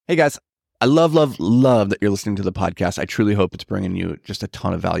Hey guys, I love that you're listening to the podcast. I truly hope it's bringing you just a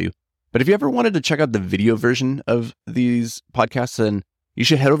ton of value. But if you ever wanted to check out the video version of these podcasts, then you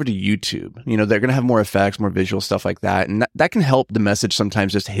should head over to YouTube. You know, they're going to have more effects, more visual stuff like that. And that can help the message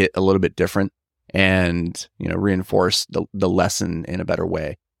sometimes just hit a little bit different and, you know, reinforce the lesson in a better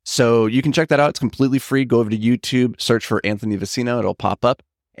way. So you can check that out. It's completely free. Go over to YouTube, search for Anthony Vicino. It'll pop up.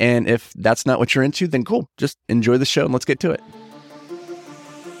 And if that's not what you're into, then cool. Just enjoy the show and let's get to it.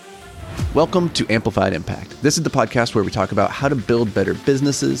 Welcome to Amplified Impact. This is the podcast where we talk about how to build better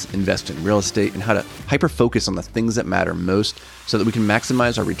businesses, invest in real estate, and how to hyper-focus on the things that matter most so that we can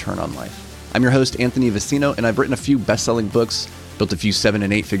maximize our return on life. I'm your host, Anthony Vicino, and I've written a few best-selling books, built a few 7-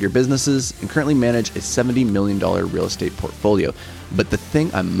 and 8-figure businesses, and currently manage a $70 million real estate portfolio. But the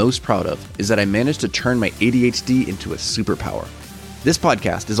thing I'm most proud of is that I managed to turn my ADHD into a superpower. This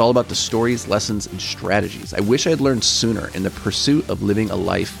podcast is all about the stories, lessons, and strategies I wish I had learned sooner in the pursuit of living a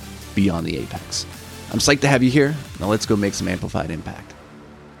life beyond the apex. I'm psyched to have you here. Now let's go make some amplified impact.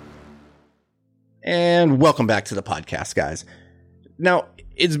 And welcome back to the podcast, guys. Now,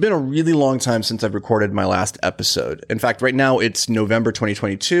 it's been a really long time since I've recorded my last episode. In fact, right now it's November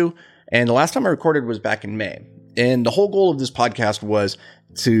 2022, and the last time I recorded was back in May. And the whole goal of this podcast was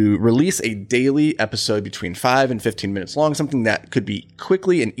to release a daily episode between 5 and 15 minutes long, something that could be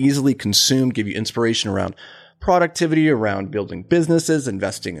quickly and easily consumed, give you inspiration around productivity, around building businesses,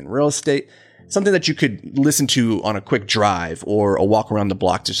 investing in real estate, something that you could listen to on a quick drive or a walk around the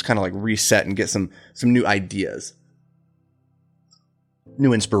block to just kind of like reset and get some new ideas,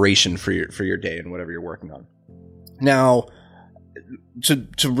 new inspiration for your day and whatever you're working on. Now,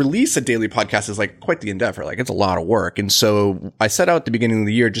 to release a daily podcast is like quite the endeavor. Like, it's a lot of work. And so I set out at the beginning of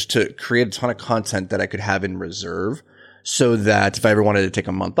the year just to create a ton of content that I could have in reserve so that if I ever wanted to take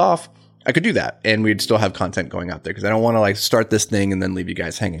a month off, I could do that and we'd still have content going out there because I don't want to like start this thing and then leave you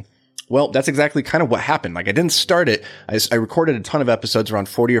guys hanging. Well, that's exactly kind of what happened. Like, I didn't start it. I recorded a ton of episodes, around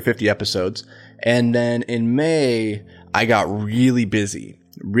 40 or 50 episodes. And then in May, I got really busy.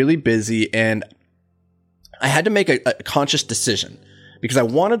 And I had to make a conscious decision because I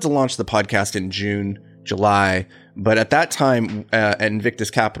wanted to launch the podcast in June, July. But at that time, at Invictus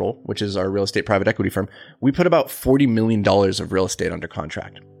Capital, which is our real estate private equity firm, we put about $40 million of real estate under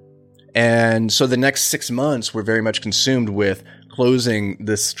contract. And so the next 6 months were very much consumed with closing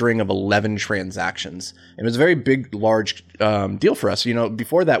this string of 11 transactions. It was a very big, large deal for us. You know,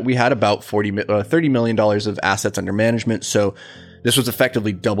 before that, we had about $30 million of assets under management. So this was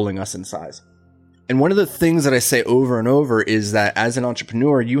effectively doubling us in size. And one of the things that I say over and over is that as an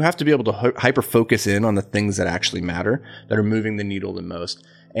entrepreneur, you have to be able to hyper focus in on the things that actually matter, that are moving the needle the most.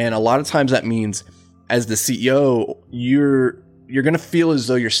 And a lot of times that means as the CEO, you're going to feel as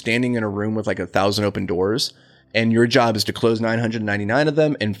though you're standing in a room with like 1,000 open doors, and your job is to close 999 of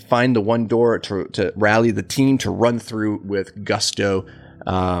them and find the one door to rally the team to run through with gusto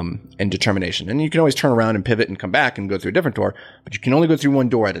and determination. And you can always turn around and pivot and come back and go through a different door, but you can only go through one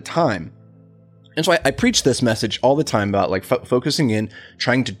door at a time. And so I preach this message all the time about like focusing in,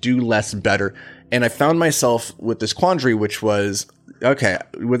 trying to do less better. And I found myself with this quandary, which was, okay,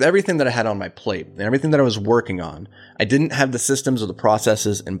 with everything that I had on my plate and everything that I was working on, I didn't have the systems or the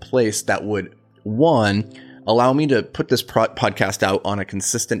processes in place that would, one, allow me to put this podcast out on a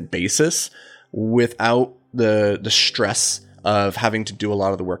consistent basis without the stress of having to do a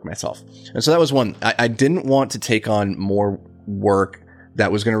lot of the work myself. And so that was one. I didn't want to take on more work that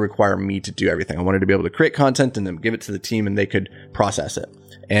was going to require me to do everything. I wanted to be able to create content and then give it to the team and they could process it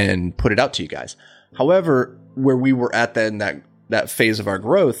and put it out to you guys. However, where we were at then that phase of our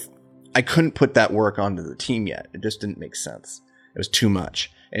growth, I couldn't put that work onto the team yet. It just didn't make sense. It was too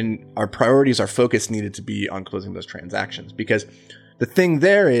much. And our priorities, our focus needed to be on closing those transactions, because the thing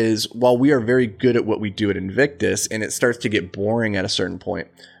there is, while we are very good at what we do at Invictus and it starts to get boring at a certain point,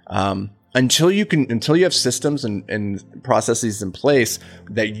 until you have systems and processes in place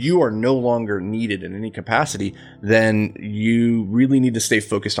that you are no longer needed in any capacity, then you really need to stay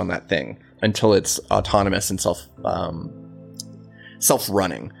focused on that thing until it's autonomous and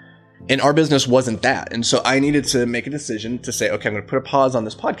self-running. And our business wasn't that. And so I needed to make a decision to say, okay, I'm going to put a pause on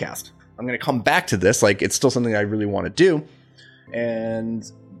this podcast. I'm going to come back to this. Like, it's still something I really want to do.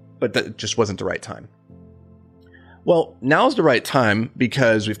 But that just wasn't the right time. Well, now's the right time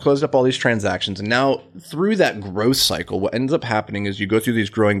because we've closed up all these transactions. And now through that growth cycle, what ends up happening is you go through these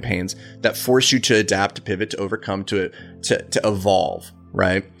growing pains that force you to adapt, to pivot, to overcome, to evolve.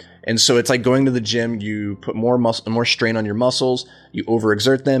 right? And so it's like going to the gym, you put more strain on your muscles, you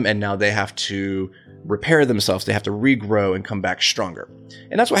overexert them, and now they have to repair themselves. They have to regrow and come back stronger.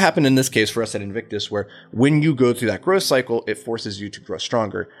 And that's what happened in this case for us at Invictus, where when you go through that growth cycle, it forces you to grow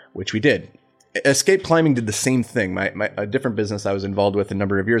stronger, which we did. Escape Climbing did the same thing. A different business I was involved with a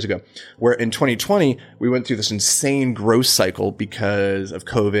number of years ago, where in 2020, we went through this insane growth cycle because of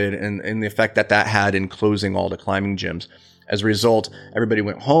COVID and the effect that had in closing all the climbing gyms. As a result, everybody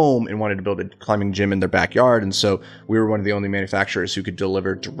went home and wanted to build a climbing gym in their backyard. And so we were one of the only manufacturers who could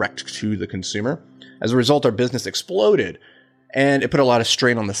deliver direct to the consumer. As a result, our business exploded and it put a lot of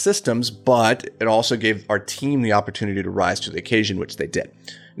strain on the systems, but it also gave our team the opportunity to rise to the occasion, which they did.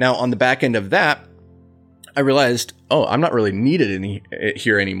 Now, on the back end of that, I realized, I'm not really needed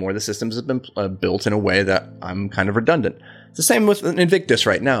here anymore. The systems have been built in a way that I'm kind of redundant. It's the same with Invictus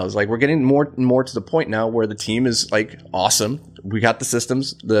right now. It's like we're getting more and more to the point now where the team is like awesome. We got the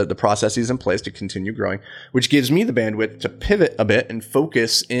systems, the processes in place to continue growing, which gives me the bandwidth to pivot a bit and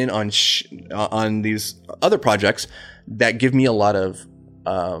focus in on these other projects that give me a lot of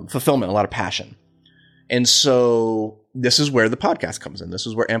fulfillment, a lot of passion. And so this is where the podcast comes in. This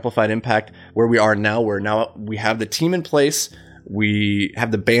is where Amplified Impact, where we are now, where now we have the team in place. We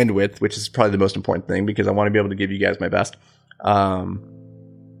have the bandwidth, which is probably the most important thing because I want to be able to give you guys my best.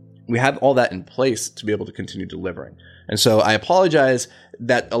 We have all that in place to be able to continue delivering. And so I apologize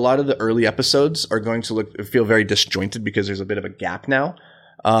that a lot of the early episodes are going to feel very disjointed because there's a bit of a gap now.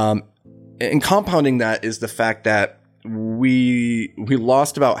 And compounding that is the fact that we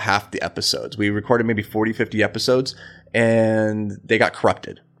lost about half the episodes. We recorded maybe 40, 50 episodes and they got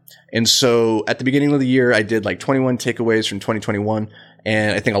corrupted. And so at the beginning of the year, I did like 21 takeaways from 2021.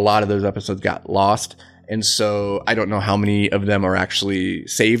 And I think a lot of those episodes got lost. And so I don't know how many of them are actually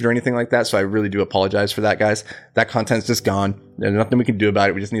saved or anything like that. So I really do apologize for that, guys. That content's just gone. There's nothing we can do about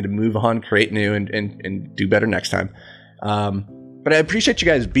it. We just need to move on, create new, and do better next time. But I appreciate you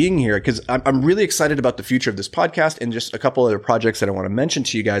guys being here because I'm really excited about the future of this podcast and just a couple other projects that I want to mention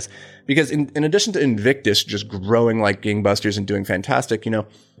to you guys. Because in addition to Invictus just growing like gangbusters and doing fantastic,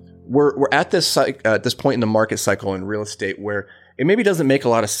 we're at this point in the market cycle in real estate where it maybe doesn't make a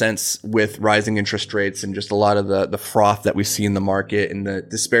lot of sense with rising interest rates and just a lot of the froth that we see in the market and the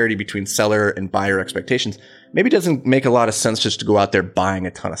disparity between seller and buyer expectations. Maybe it doesn't make a lot of sense just to go out there buying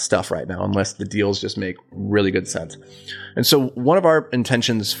a ton of stuff right now unless the deals just make really good sense. And so one of our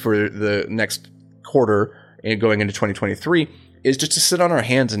intentions for the next quarter and going into 2023 is just to sit on our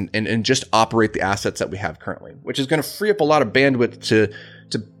hands and just operate the assets that we have currently, which is going to free up a lot of bandwidth to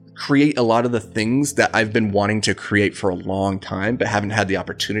create a lot of the things that I've been wanting to create for a long time, but haven't had the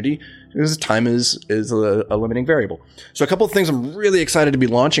opportunity because time is a limiting variable. So a couple of things I'm really excited to be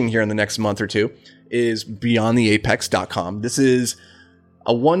launching here in the next month or two is beyondtheapex.com. This is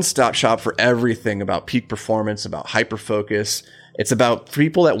a one-stop shop for everything about peak performance, about hyper-focus. It's about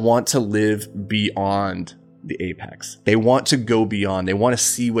people that want to live beyond the apex. They want to go beyond. They want to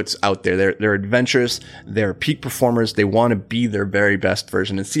see what's out there. They're adventurous. They're peak performers. They want to be their very best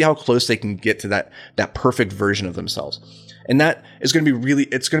version and see how close they can get to that perfect version of themselves. And that is going to be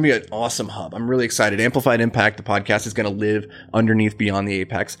it's going to be an awesome hub. I'm really excited. Amplified Impact, the podcast, is going to live underneath Beyond the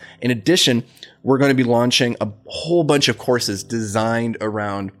Apex. In addition, we're going to be launching a whole bunch of courses designed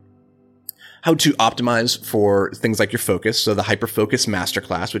around how to optimize for things like your focus. So the Hyper Focus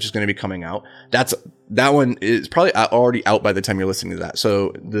Masterclass, which is going to be coming out. That one is probably already out by the time you're listening to that.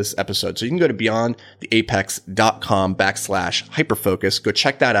 So this episode. So you can go to beyondtheapex.com/hyperfocus. Go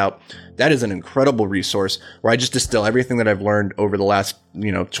check that out. That is an incredible resource where I just distill everything that I've learned over the last,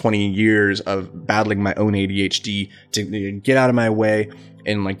 20 years of battling my own ADHD to get out of my way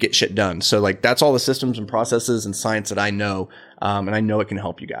and get shit done. So that's all the systems and processes and science that I know. And I know it can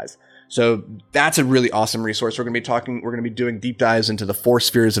help you guys. So that's a really awesome resource. We're going to be doing deep dives into the 4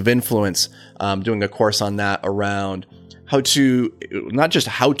 spheres of influence, doing a course on that around not just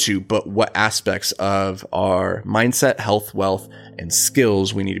how to, but what aspects of our mindset, health, wealth, and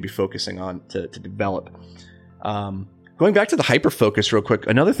skills we need to be focusing on to develop. Going back to the hyper focus real quick,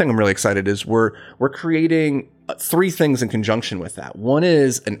 another thing I'm really excited is we're creating 3 things in conjunction with that. One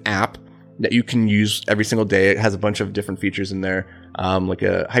is an app that you can use every single day. It has a bunch of different features in there, like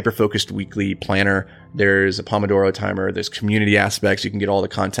a hyper-focused weekly planner. There's a Pomodoro timer. There's community aspects. You can get all the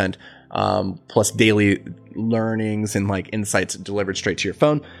content, plus daily learnings and insights delivered straight to your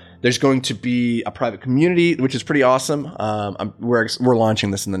phone. There's going to be a private community, which is pretty awesome. We're launching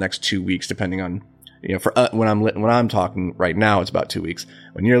this in the next 2 weeks, depending on, when I'm talking right now, it's about 2 weeks.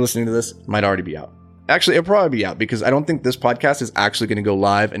 When you're listening to this, it might already be out. Actually, it'll probably be out because I don't think this podcast is actually going to go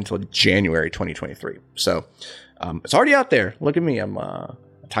live until January 2023. So It's already out there. Look at me. I'm a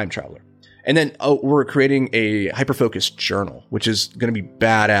time traveler. And then we're creating a hyper-focused journal, which is going to be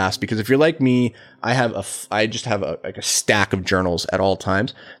badass because if you're like me, I just have a stack of journals at all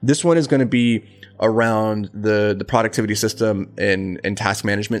times. This one is going to be around the productivity system and task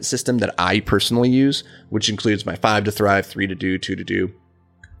management system that I personally use, which includes my 5 to thrive, 3 to do, 2 to do.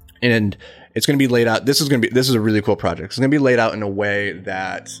 And it's going to be laid out. This is a really cool project. It's going to be laid out in a way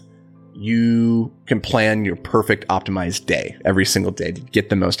that you can plan your perfect optimized day every single day to get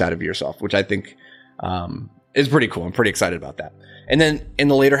the most out of yourself, which I think is pretty cool. I'm pretty excited about that. And then in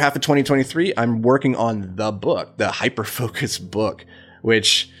the later half of 2023, I'm working on the book, the hyper-focus book,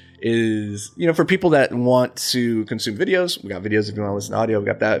 which is, for people that want to consume videos. We got videos if you want to listen to audio. We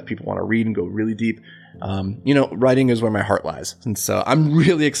got that. If people want to read and go really deep. Writing is where my heart lies. And so I'm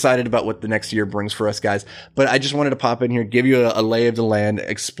really excited about what the next year brings for us, guys. But I just wanted to pop in here, give you a lay of the land,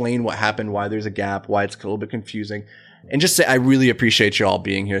 explain what happened, why there's a gap, why it's a little bit confusing, and just say I really appreciate you all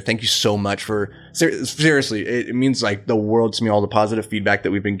being here. Thank you so much for seriously. It means like the world to me, all the positive feedback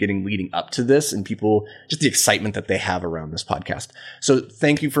that we've been getting leading up to this and people, just the excitement that they have around this podcast. So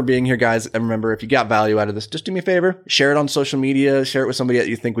thank you for being here, guys. And remember, if you got value out of this, just do me a favor, share it on social media, share it with somebody that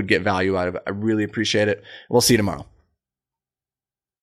you think would get value out of it. I really appreciate it. We'll see you tomorrow.